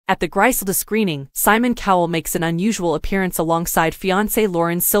At the Griselda screening, Simon Cowell makes an unusual appearance alongside fiancée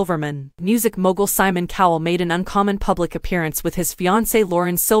Lauren Silverman. Music mogul Simon Cowell made an uncommon public appearance with his fiancée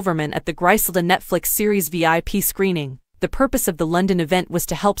Lauren Silverman at the Griselda Netflix series VIP screening. The purpose of the London event was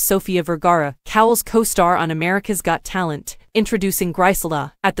to help Sofia Vergara, Cowell's co-star on America's Got Talent, introducing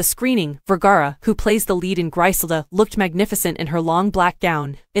Griselda. At the screening, Vergara, who plays the lead in Griselda, looked magnificent in her long black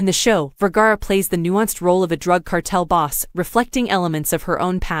gown. In the show, Vergara plays the nuanced role of a drug cartel boss, reflecting elements of her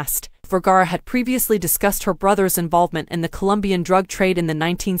own past. Vergara had previously discussed her brother's involvement in the Colombian drug trade in the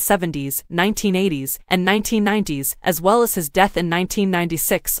 1970s, 1980s, and 1990s, as well as his death in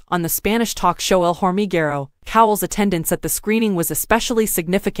 1996 on the Spanish talk show El Hormiguero. Cowell's attendance at the screening was especially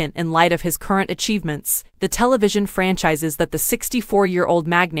significant in light of his current achievements. The television franchises that the 64-year-old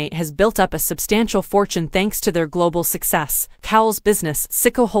magnate has built up a substantial fortune thanks to their global success. Cowell's business,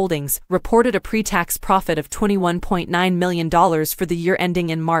 Sicko Holdings, reported a pre-tax profit of $21.9 million for the year ending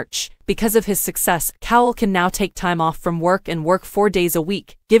in March. Because of his success, Cowell can now take time off from work and work 4 days a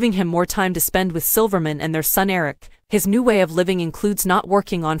week, giving him more time to spend with Silverman and their son Eric. His new way of living includes not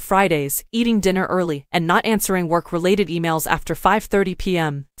working on Fridays, eating dinner early, and not answering work-related emails after 5:30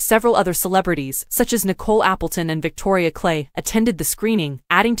 p.m. Several other celebrities, such as Nicole Appleton and Victoria Clay, attended the screening,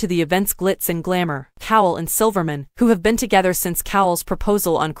 adding to the event's glitz and glamour. Cowell and Silverman, who have been together since Cowell's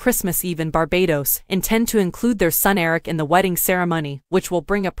proposal on Christmas Eve in Barbados, intend to include their son Eric in the wedding ceremony, which will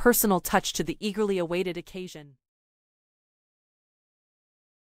bring a personal touch to the eagerly awaited occasion.